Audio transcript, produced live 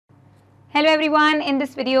Hello everyone, in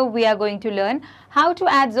this video we are going to learn how to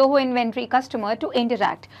add Zoho Inventory customer to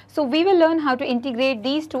Interakt. So we will learn how to integrate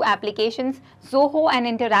these two applications, Zoho and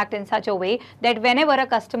Interakt, in such a way that whenever a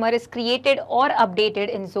customer is created or updated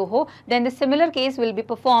in Zoho, then the similar case will be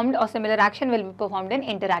performed or similar action will be performed in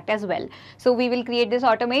Interakt as well. So we will create this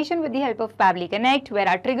automation with the help of Pabbly Connect, where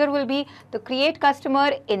our trigger will be to create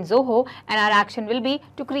customer in Zoho and our action will be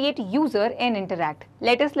to create user in Interakt.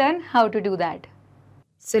 Let us learn how to do that.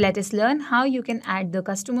 So let us learn how you can add the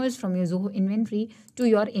customers from your Zoho inventory to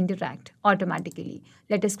your Interakt automatically.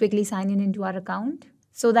 Let us quickly sign in into our account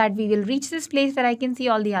so that we will reach this place where I can see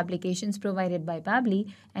all the applications provided by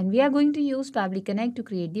Pabbly, and we are going to use Pabbly Connect to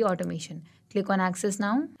create the automation. Click on Access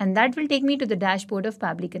Now and that will take me to the dashboard of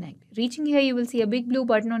Pabbly Connect. Reaching here, you will see a big blue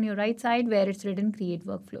button on your right side where it's written Create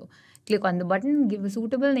Workflow. Click on the button, give a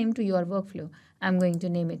suitable name to your workflow. I'm going to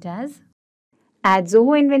name it as Add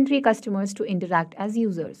Zoho Inventory customers to Interakt as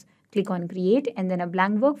users. Click on Create and then a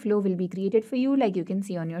blank workflow will be created for you, like you can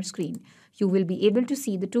see on your screen. You will be able to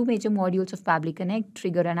see the two major modules of Pabbly Connect,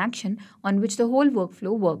 Trigger and Action, on which the whole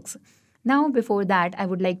workflow works. Now, before that, I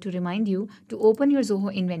would like to remind you to open your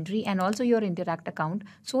Zoho Inventory and also your Interakt account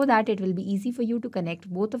so that it will be easy for you to connect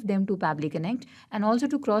both of them to Pabbly Connect and also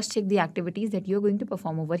to cross-check the activities that you're going to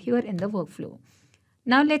perform over here in the workflow.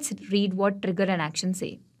 Now, let's read what Trigger and Action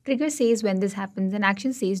say. Trigger says when this happens and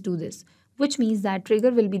action says do this, which means that trigger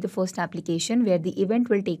will be the first application where the event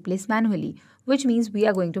will take place manually, which means we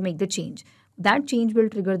are going to make the change. That change will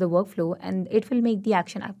trigger the workflow and it will make the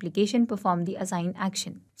action application perform the assigned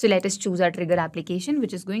action. So let us choose our trigger application,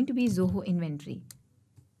 which is going to be Zoho Inventory.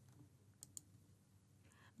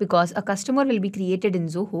 Because a customer will be created in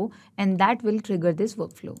Zoho and that will trigger this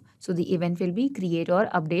workflow. So the event will be create or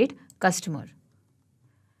update customer.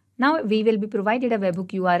 Now we will be provided a webhook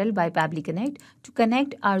URL by Pabbly Connect to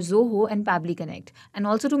connect our Zoho and Pabbly Connect, and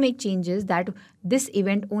also to make changes that this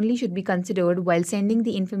event only should be considered while sending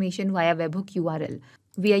the information via webhook URL.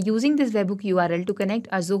 We are using this webhook URL to connect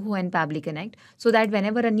our Zoho and Pabbly Connect so that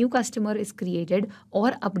whenever a new customer is created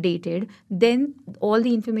or updated, then all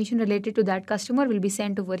the information related to that customer will be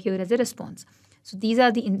sent over here as a response. So these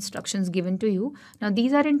are the instructions given to you. Now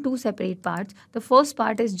these are in two separate parts. The first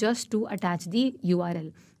part is just to attach the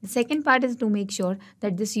URL. The second part is to make sure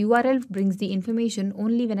that this URL brings the information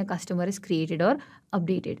only when a customer is created or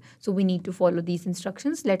updated. So we need to follow these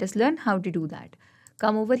instructions. Let us learn how to do that.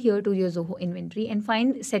 Come over here to your Zoho inventory and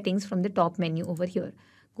find settings from the top menu over here.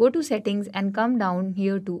 Go to settings and come down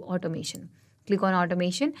here to automation. Click on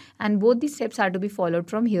automation and both these steps are to be followed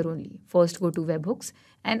from here only. First go to webhooks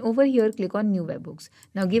and over here click on new webhooks.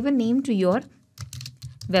 Now give a name to your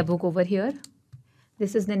webhook over here.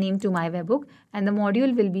 This is the name to my webhook and the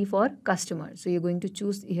module will be for customers. So you're going to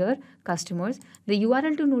choose here customers. The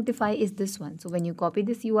URL to notify is this one. So when you copy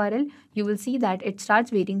this URL, you will see that it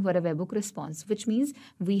starts waiting for a webhook response, which means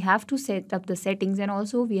we have to set up the settings and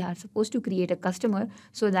also we are supposed to create a customer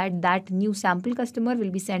so that that new sample customer will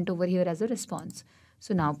be sent over here as a response.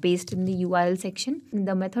 So now paste in the URL section.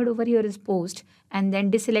 The method over here is post and then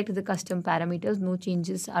deselect the custom parameters. No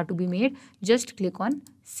changes are to be made. Just click on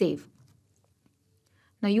save.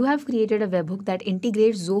 Now you have created a webhook that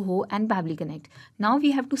integrates Zoho and Pabbly Connect. Now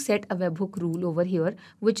we have to set a webhook rule over here,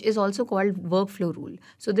 which is also called workflow rule.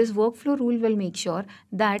 So this workflow rule will make sure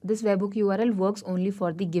that this webhook URL works only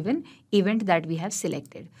for the given event that we have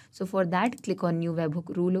selected. So for that, click on new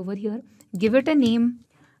webhook rule over here. Give it a name.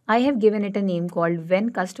 I have given it a name called when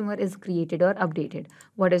customer is created or updated.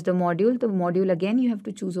 What is the module? The module, again, you have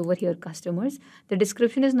to choose over here customers. The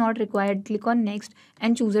description is not required. Click on next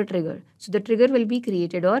and choose a trigger. So the trigger will be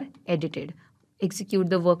created or edited. Execute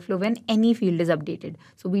the workflow when any field is updated.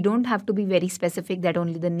 So we don't have to be very specific that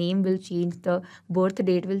only the name will change, the birth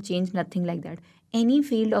date will change, nothing like that. Any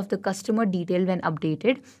field of the customer detail when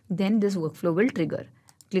updated, then this workflow will trigger.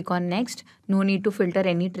 Click on next. No need to filter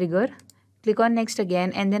any trigger. Click on next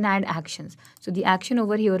again and then add actions. So the action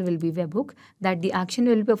over here will be webhook, that the action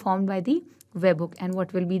will be performed by the webhook, and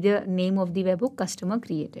what will be the name of the webhook? Customer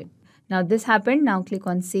created. Now this happened. Now click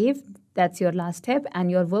on save. That's your last step and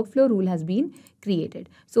your workflow rule has been created.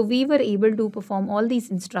 So we were able to perform all these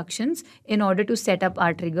instructions in order to set up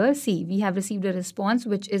our trigger. See, we have received a response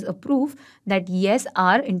which is a proof that yes,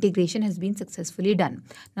 our integration has been successfully done.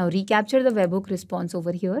 Now recapture the webhook response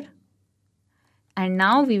over here. And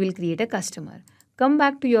now we will create a customer. Come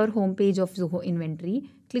back to your home page of Zoho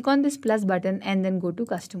Inventory. Click on this plus button and then go to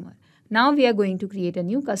customer. Now we are going to create a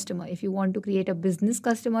new customer. If you want to create a business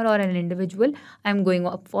customer or an individual, I'm going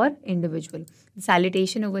up for individual. The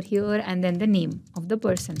salutation over here and then the name of the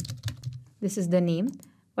person. This is the name.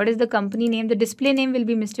 What is the company name? The display name will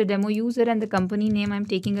be Mr. Demo User, and the company name, I'm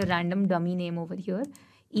taking a random dummy name over here.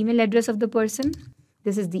 Email address of the person.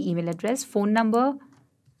 This is the email address. Phone number.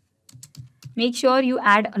 Make sure you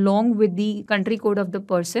add along with the country code of the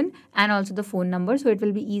person and also the phone number, so it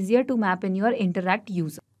will be easier to map in your Interakt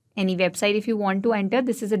user. Any website if you want to enter.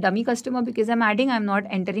 This is a dummy customer because I'm not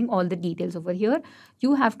entering all the details over here.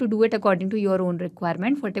 You have to do it according to your own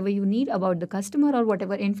requirement. Whatever you need about the customer or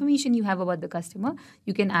whatever information you have about the customer,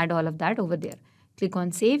 you can add all of that over there. Click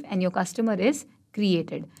on save and your customer is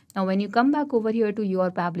created. Now when you come back over here to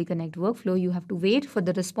your Pabbly Connect workflow, you have to wait for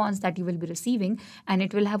the response that you will be receiving, and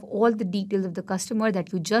it will have all the details of the customer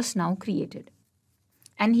that you just now created.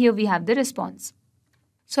 And here we have the response.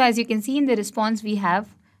 So as you can see in the response, we have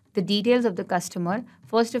the details of the customer.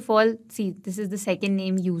 First of all, see, this is the second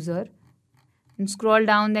name, user. And scroll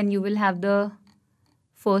down, then you will have the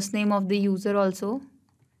first name of the user also.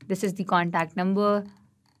 This is the contact number,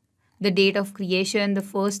 the date of creation, the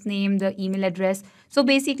first name, the email address. So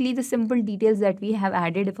basically the simple details that we have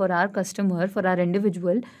added for our customer, for our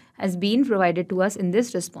individual, has been provided to us in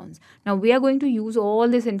this response. Now we are going to use all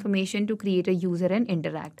this information to create a user and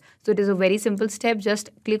Interakt. So it is a very simple step. Just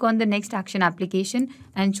click on the next action application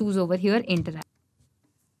and choose over here Interakt.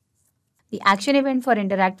 The action event for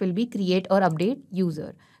Interakt will be create or update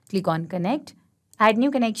user. Click on connect, add new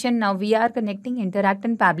connection. Now we are connecting Interakt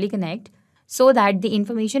and Pabbly Connect, so that the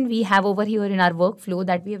information we have over here in our workflow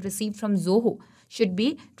that we have received from Zoho should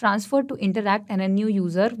be transferred to Interakt and a new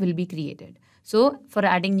user will be created. So for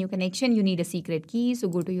adding new connection, you need a secret key. So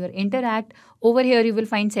go to your Interakt. Over here, you will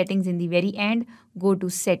find settings in the very end. Go to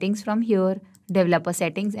settings from here, developer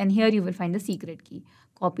settings, and here you will find the secret key.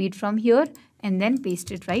 Copy it from here and then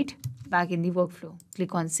paste it right back in the workflow.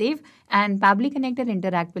 Click on save and Pabbly Connect and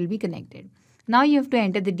Interakt will be connected. Now you have to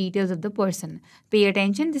enter the details of the person. Pay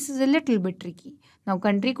attention, this is a little bit tricky. Now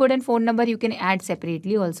country code and phone number you can add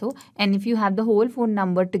separately also. And if you have the whole phone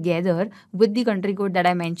number together with the country code that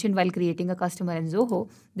I mentioned while creating a customer in Zoho,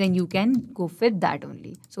 then you can go with that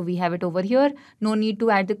only. So we have it over here. No need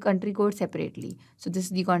to add the country code separately. So this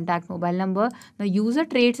is the contact mobile number. Now user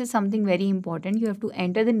traits is something very important. You have to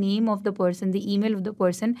enter the name of the person, the email of the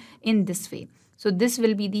person in this way. So this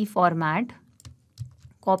will be the format.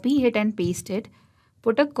 Copy it and paste it,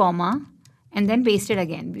 put a comma and then paste it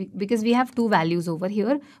again because we have two values over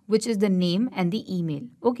here, which is the name and the email.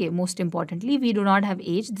 Okay, most importantly, we do not have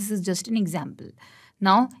age. This is just an example.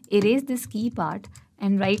 Now erase this key part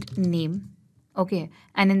and write name. Okay,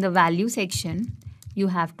 and in the value section, you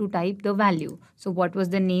have to type the value. So what was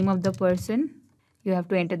the name of the person? You have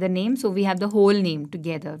to enter the name. So we have the whole name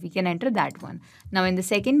together. We can enter that one. Now in the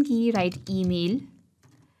second key, write email.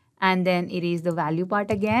 And then erase the value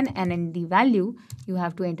part again, and in the value you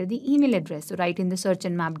have to enter the email address. So write in the search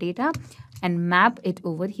and map data and map it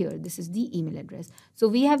over here. This is the email address. So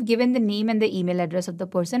we have given the name and the email address of the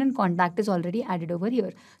person, and contact is already added over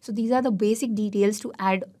here. So these are the basic details to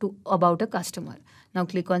add to about a customer. Now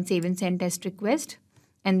click on save and send test request,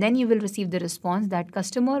 and then you will receive the response that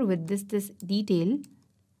customer with this detail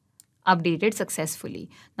updated successfully.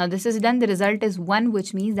 Now this is done. The result is 1,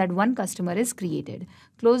 which means that one customer is created.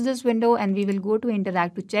 Close this window and we will go to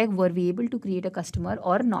Interakt to check were we able to create a customer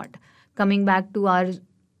or not. Coming back to our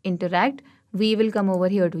Interakt, we will come over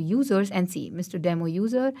here to users and see Mr. Demo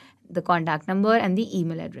User, the contact number and the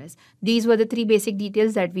email address. These were the 3 basic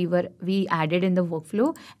details that we added in the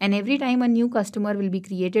workflow, and every time a new customer will be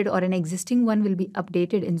created or an existing one will be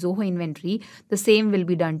updated in Zoho Inventory, the same will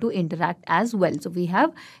be done to Interakt as well. So we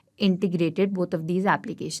have integrated both of these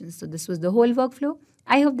applications. So this was the whole workflow.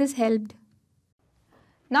 I hope this helped.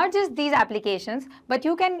 Not just these applications, but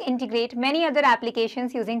you can integrate many other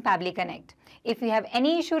applications using Pabbly Connect. If you have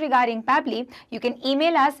any issue regarding Pabbly, you can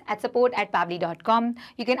email us at support@pabbly.com.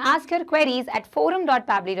 You can ask your queries at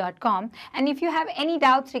forum.pabbly.com. And if you have any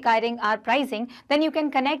doubts regarding our pricing, then you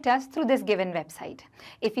can connect us through this given website.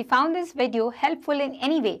 If you found this video helpful in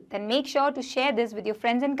any way, then make sure to share this with your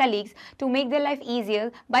friends and colleagues to make their life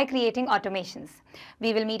easier by creating automations.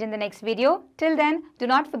 We will meet in the next video. Till then, do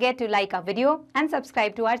not forget to like our video and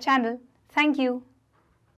subscribe to our channel. Thank you.